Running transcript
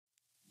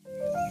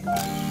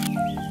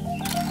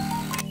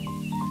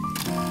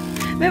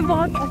मैं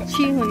बहुत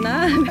अच्छी हूँ ना.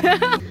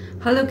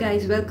 Hello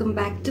guys, welcome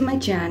back to my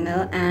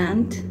channel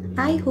and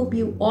I hope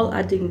you all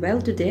are doing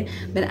well today,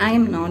 but I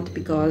am not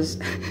because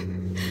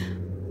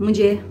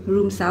मुझे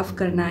room साफ़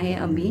करना है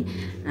अभी.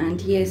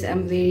 And yes I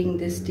am wearing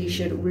this T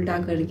shirt उल्टा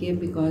करके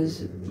बिकॉज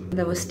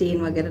मतलब वो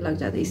stand वगैरह लग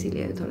जाता है,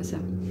 इसीलिए थोड़ा सा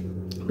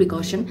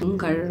प्रिकॉशन.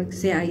 घर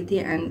से आई थी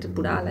एंड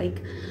पूरा लाइक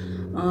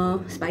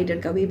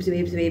स्पाइडर का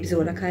वेब्स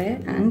हो रखा है.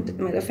 एंड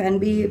मेरा फ़ैन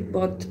भी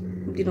बहुत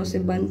दिनों से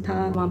बंद था,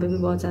 वहाँ पे भी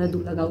बहुत सारा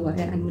धूल लगा हुआ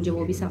है एंड मुझे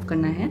वो भी साफ़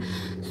करना है.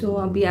 सो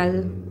अभी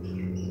आई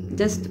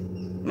जस्ट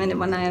मैंने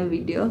बनाया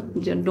वीडियो,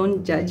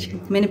 डोंट जज.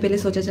 मैंने पहले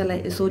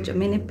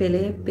मैंने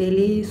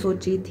पहले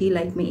सोची थी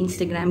लाइक मैं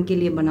इंस्टाग्राम के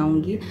लिए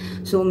बनाऊंगी.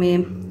 सो मैं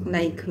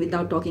like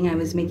without talking I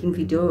was making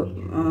video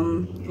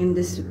in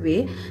this way,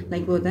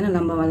 like वो होता है ना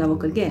लंबा वाला वो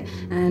करके.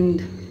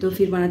 एंड तो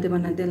फिर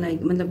बनाते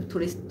लाइक मतलब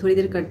थोड़ी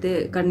देर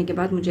करने के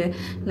बाद मुझे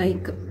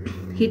लाइक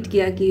हिट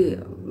किया कि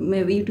मैं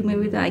यूट्यूब में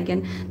भी तो आई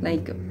कैन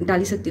लाइक डाल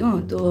ही सकती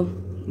हूँ. तो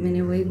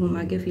मैंने वही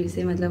घुमा के फिर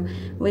से मतलब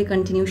वही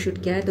कंटिन्यू शूट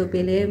किया है. तो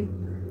पहले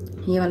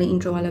ये वाले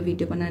इंट्रो वाला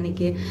वीडियो बनाने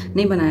के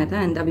नहीं बनाया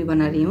था एंड अभी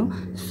बना रही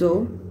हूँ. सो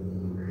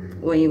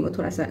वही वो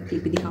थोड़ा सा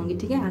क्लिप भी दिखाऊंगी,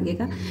 ठीक है, आगे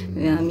का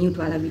म्यूट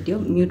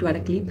वाला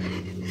clip.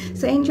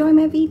 So enjoy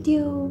my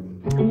video.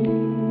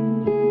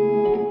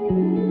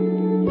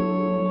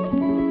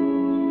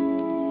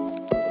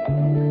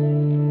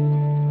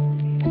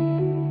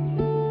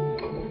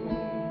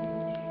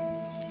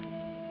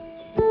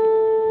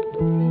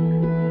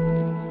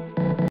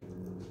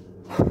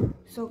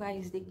 So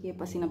guys देखिए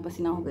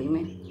पसीना हो गई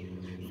मैं.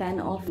 Fan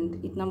of.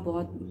 इतना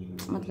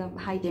बहुत मतलब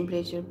हाई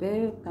टेम्परेचर पे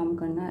काम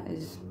करना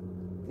इज़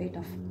वेरी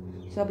टफ.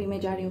 सो अभी मैं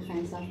जा रही हूँ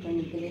फ़ैन साफ़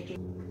करने के लिए.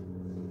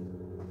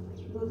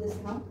 तो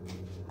जैसा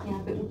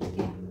यहाँ पे उठ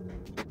के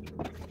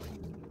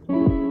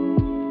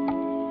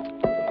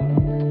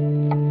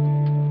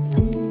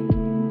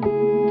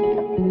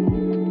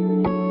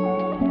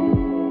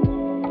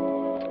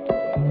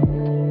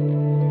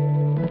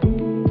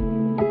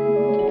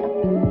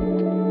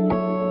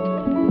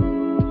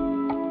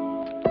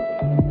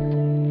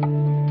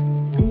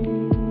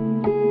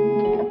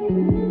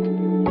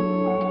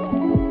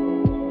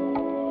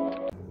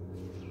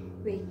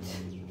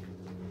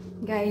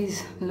guys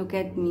look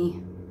at me.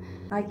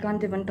 I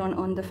can't even turn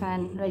on the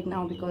fan right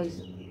now because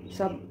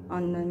सब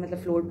मतलब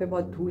फ्लोर पे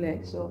बहुत धूल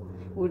है. सो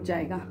उठ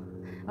जाएगा.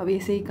 अब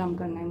ऐसे ही काम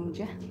करना है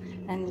मुझे.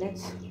 And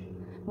let's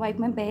wipe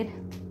my bed.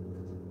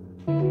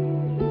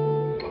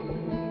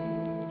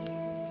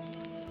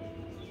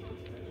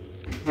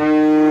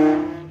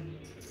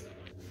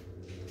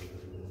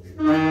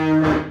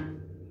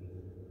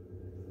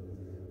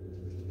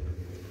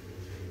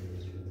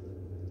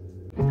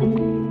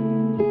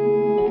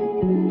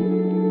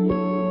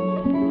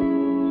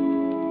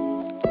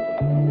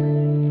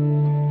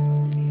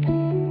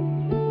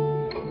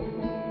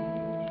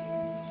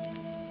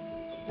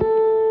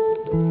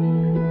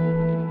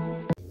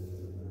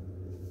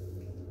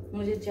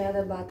 मुझे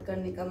ज़्यादा बात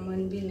करने का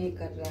मन भी नहीं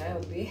कर रहा है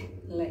अभी.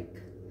 Like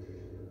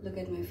look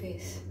at my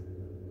face.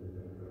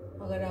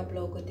 अगर आप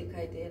लोगों को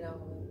दिखाई दे रहा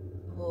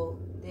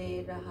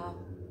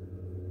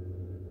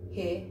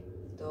है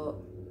तो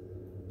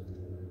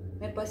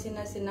मैं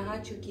पसीना से नहा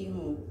चुकी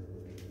हूँ.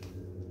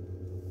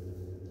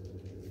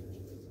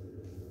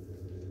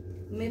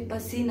 मैं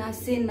पसीना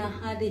से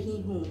नहा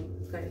रही हूँ.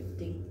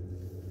 करेक्टिंग.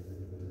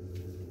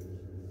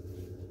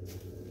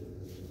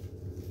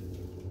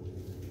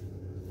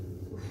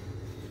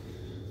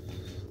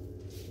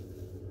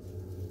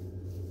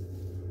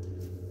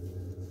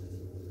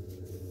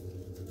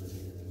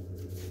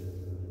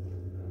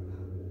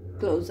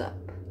 Close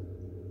up.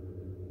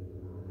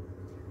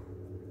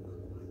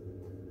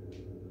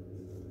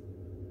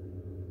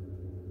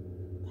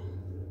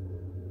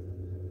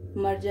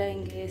 मर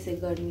जाएंगे ऐसे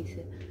गर्मी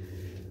से.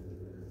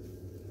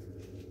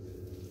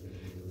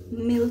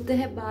 मिलते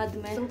हैं बाद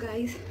में. तो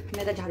गाइस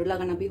मेरा झाड़ू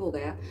लगाना भी हो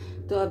गया.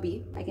 तो अभी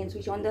I can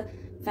switch on the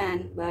fan,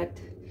 but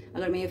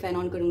अगर मैं ये फ़ैन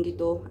ऑन करूँगी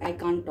तो आई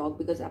कांट टॉक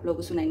बिकॉज आप लोगों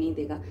को सुनाई नहीं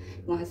देगा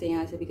वहाँ से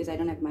यहाँ से, because I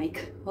don't have mic.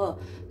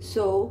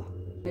 सो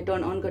मैं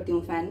टर्न ऑन करती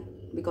हूँ फ़ैन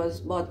बिकॉज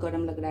बहुत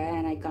गर्म लग रहा है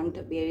and I can't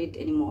bear it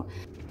any more.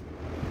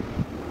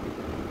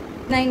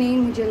 नहीं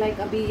मुझे लाइक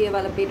अभी ये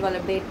वाला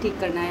बेड ठीक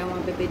करना है,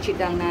 वहाँ पे बेडशीट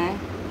डालना है,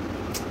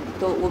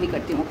 तो वो भी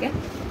करती हूँ.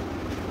 ओके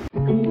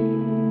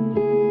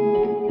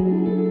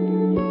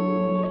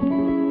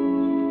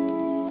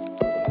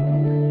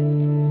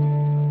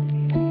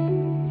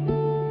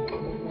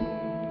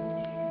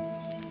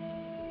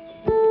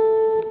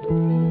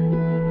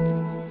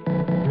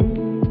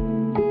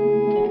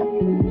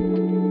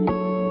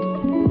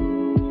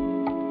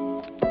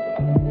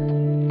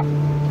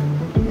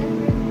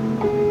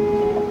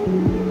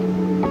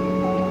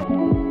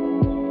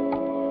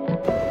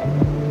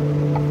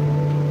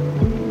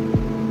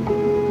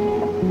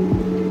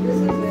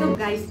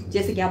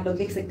जैसे कि आप लोग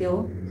देख सकते हो,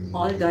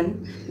 all done,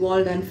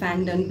 wall done,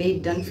 fan done,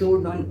 bed done, floor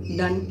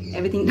done,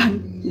 everything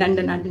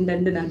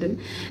done.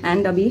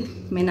 And अभी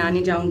मैं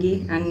नहाने जाऊंगी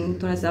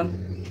एंड थोड़ा सा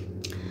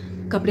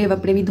कपड़े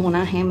वपड़े भी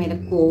धोना है मेरे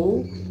को.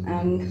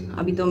 एंड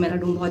अभी तो मेरा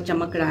रूम बहुत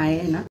चमक रहा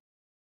है ना.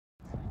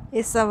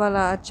 ऐसा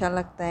वाला अच्छा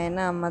लगता है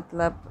ना,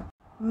 मतलब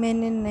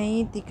मैंने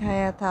नहीं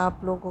दिखाया था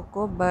आप लोगों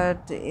को,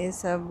 बट ये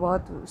सब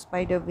बहुत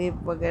स्पाइडर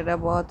वेब वगैरह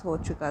बहुत हो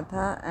चुका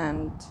था।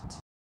 एंड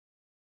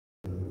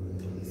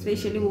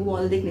स्पेशली वो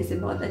वॉल देखने से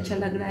बहुत अच्छा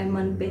लग रहा है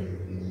मन पे।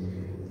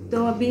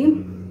 तो अभी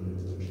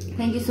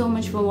thank you so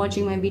much for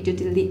watching my video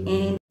till the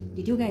end.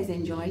 Did you guys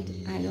enjoy it?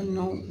 I don't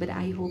know, but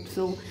I hope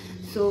so.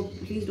 So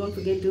please don't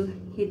forget to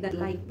hit that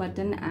like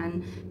button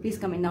and please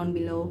comment down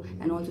below,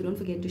 and also don't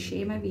forget to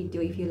share my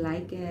video if you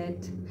like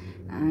it,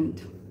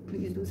 and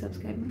please do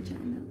subscribe my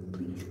channel,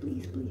 please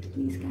please please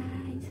please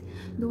guys.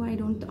 Though I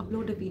don't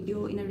upload a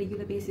video in a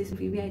regular basis,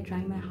 maybe I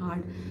try my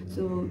hard,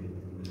 so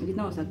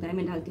जितना हो सकता है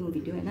मैं डालती हूँ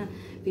video, है ना,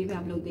 फिर भी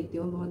आप लोग देखते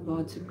हो, बहुत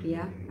बहुत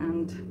शुक्रिया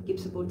and keep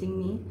supporting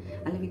me.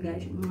 I love you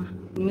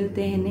guys.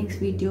 मिलते हैं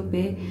नेक्स्ट वीडियो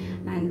पे,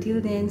 and till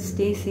then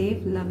stay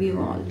safe, love you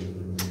all.